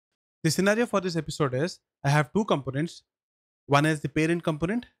The scenario for this episode is I have two components. One is the parent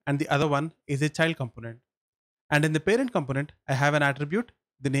component and the other one is a child component. And in the parent component, I have an attribute.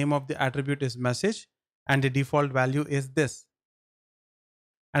 The name of the attribute is message and the default value is this.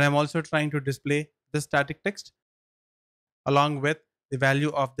 And I'm also trying to display this static text along with the value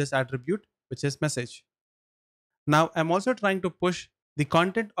of this attribute, which is message. Now I'm also trying to push the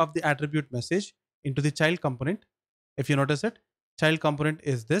content of the attribute message into the child component. If you notice it, child component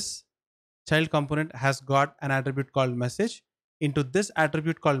is this. Child component has got an attribute called message. Into this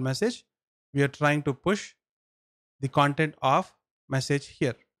attribute called message, we are trying to push the content of message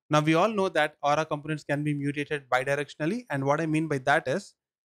here. Now we all know that Aura components can be mutated bidirectionally, and what I mean by that is,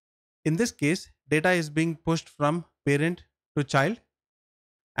 in this case, data is being pushed from parent to child,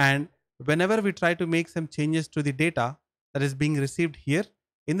 and whenever we try to make some changes to the data that is being received here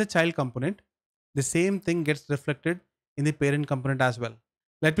in the child component, the same thing gets reflected in the parent component as well.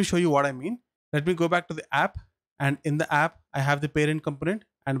 Let me show you what I mean. Let me go back to the app, and in the app I have the parent component,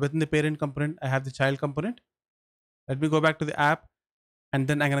 and within the parent component I have the child component. Let me go back to the app, and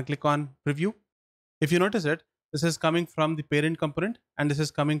then I'm going to click on preview. If you notice it, this is coming from the parent component and this is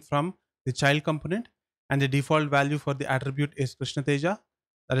coming from the child component, and the default value for the attribute is Krishna Teja.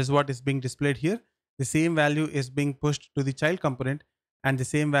 That is what is being displayed here. The same value is being pushed to the child component and the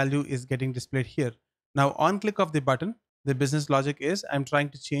same value is getting displayed here. Now on click of the button, the business logic is I'm trying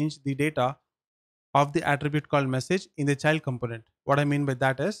to change the data of the attribute called message in the child component. What I mean by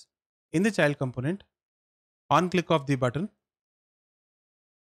that is, in the child component, on click of the button,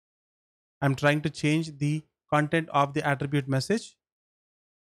 I'm trying to change the content of the attribute message,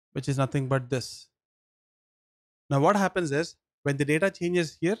 which is nothing but this. Now what happens is, when the data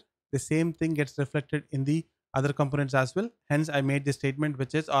changes here, the same thing gets reflected in the other components as well. Hence I made the statement,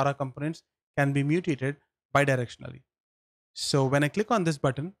 which is Aura components can be mutated bidirectionally. So when I click on this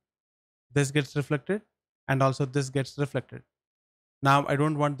button, this gets reflected and also this gets reflected. Now I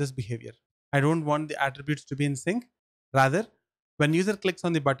don't want this behavior. I don't want the attributes to be in sync. Rather, when user clicks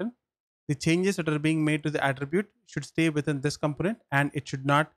on the button, the changes that are being made to the attribute should stay within this component and it should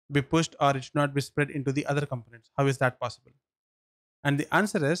not be pushed or it should not be spread into the other components. How is that possible? And the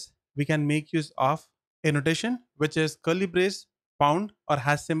answer is, we can make use of a notation which is curly brace, pound or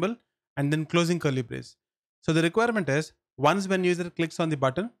hash symbol, and then closing curly brace. So the requirement is, once when user clicks on the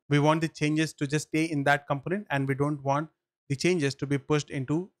button, we want the changes to just stay in that component and we don't want the changes to be pushed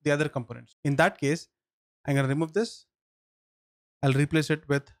into the other components. In that case, I'm going to remove this. I'll replace it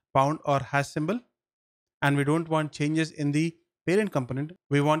with pound or hash symbol, and we don't want changes in the parent component.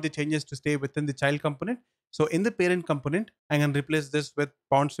 We want the changes to stay within the child component. So in the parent component, I'm going to replace this with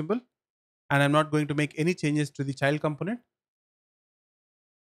pound symbol, and I'm not going to make any changes to the child component.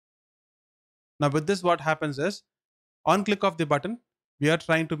 Now with this, what happens is, on click of the button, we are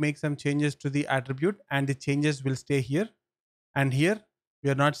trying to make some changes to the attribute and the changes will stay here, and here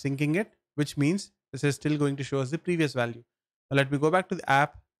we are not syncing it, which means this is still going to show us the previous value. Now let me go back to the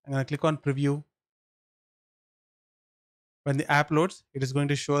app. I'm going to click on preview. When the app loads, it is going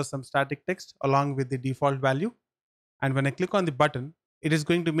to show us some static text along with the default value. And when I click on the button, it is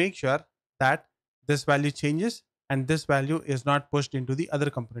going to make sure that this value changes and this value is not pushed into the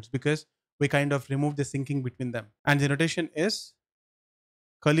other components because we kind of remove the syncing between them. And the notation is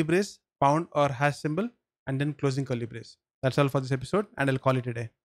curly brace, pound or hash symbol, and then closing curly brace. That's all for this episode, and I'll call it a day.